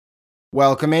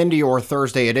Welcome into your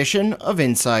Thursday edition of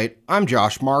Insight. I'm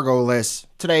Josh Margolis.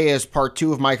 Today is part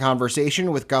 2 of my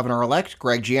conversation with Governor-elect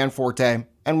Greg Gianforte,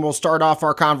 and we'll start off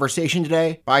our conversation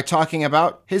today by talking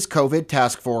about his COVID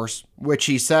task force, which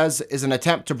he says is an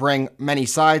attempt to bring many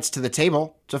sides to the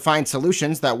table to find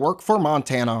solutions that work for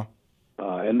Montana.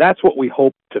 And that's what we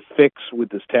hope to fix with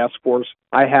this task force.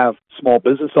 I have small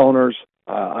business owners,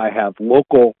 I have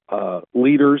local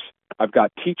leaders, I've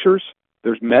got teachers,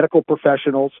 there's medical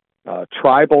professionals,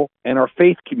 tribal, and our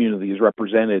faith community is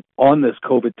represented on this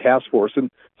COVID task force. And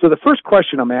so the first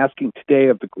question I'm asking today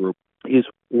of the group is,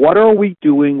 what are we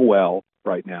doing well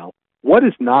right now? What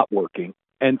is not working?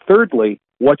 And thirdly,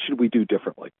 what should we do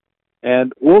differently?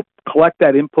 And we'll collect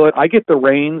that input. I get the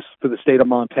reins for the state of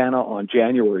Montana on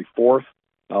January 4th.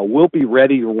 We'll be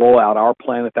ready to roll out our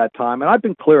plan at that time. And I've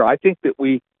been clear. I think that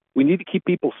we need to keep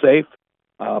people safe.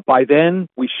 By then,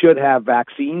 we should have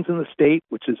vaccines in the state,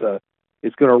 which is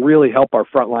going to really help our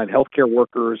frontline healthcare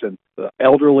workers and the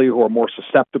elderly who are more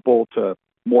susceptible to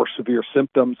more severe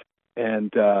symptoms.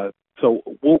 And so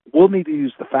we'll need to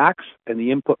use the facts and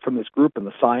the input from this group and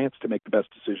the science to make the best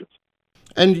decisions.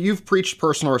 And you've preached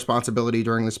personal responsibility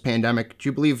during this pandemic. Do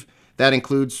you believe that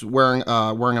includes wearing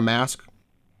a mask?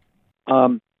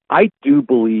 I do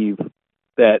believe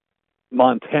that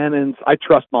I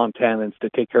trust Montanans to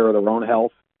take care of their own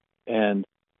health and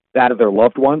that of their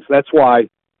loved ones. That's why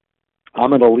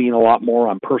I'm going to lean a lot more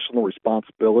on personal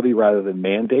responsibility rather than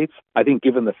mandates. I think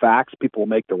given the facts, people will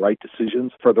make the right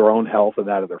decisions for their own health and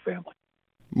that of their family.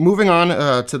 Moving on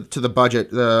to the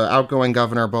budget, the outgoing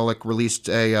Governor Bullock released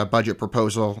a budget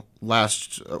proposal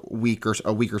last week or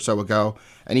so ago,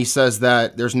 and he says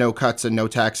that there's no cuts and no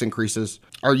tax increases.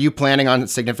 Are you planning on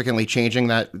significantly changing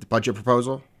that budget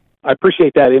proposal? I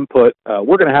appreciate that input.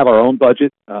 We're going to have our own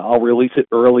budget. I'll release it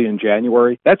early in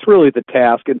January. That's really the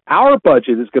task. And our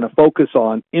budget is going to focus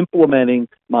on implementing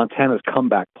Montana's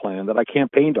comeback plan that I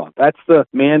campaigned on. That's the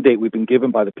mandate we've been given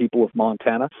by the people of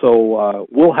Montana. So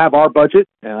we'll have our budget,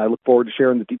 and I look forward to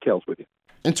sharing the details with you.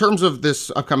 In terms of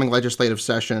this upcoming legislative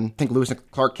session, I think Lewis and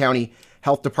Clark County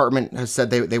Health Department has said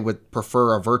they would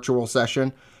prefer a virtual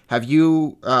session. Have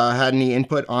you had any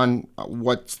input on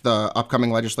what the upcoming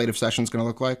legislative session is going to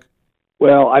look like?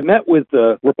 Well, I met with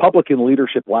the Republican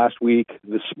leadership last week.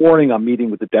 This morning, I'm meeting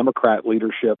with the Democrat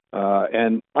leadership.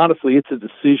 And honestly, it's a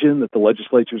decision that the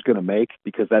legislature is going to make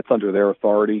because that's under their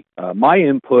authority. My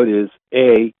input is,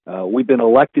 we've been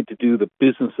elected to do the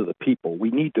business of the people.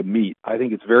 We need to meet. I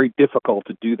think it's very difficult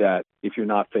to do that if you're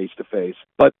not face-to-face.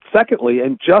 But secondly,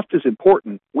 and just as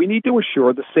important, we need to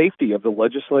assure the safety of the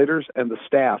legislators and the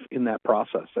staff in that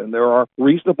process. And there are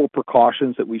reasonable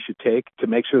precautions that we should take to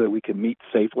make sure that we can meet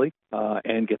safely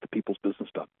and get the people's business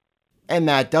done. And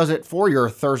that does it for your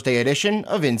Thursday edition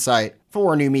of Insight.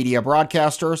 For New Media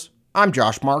Broadcasters, I'm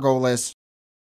Josh Margolis.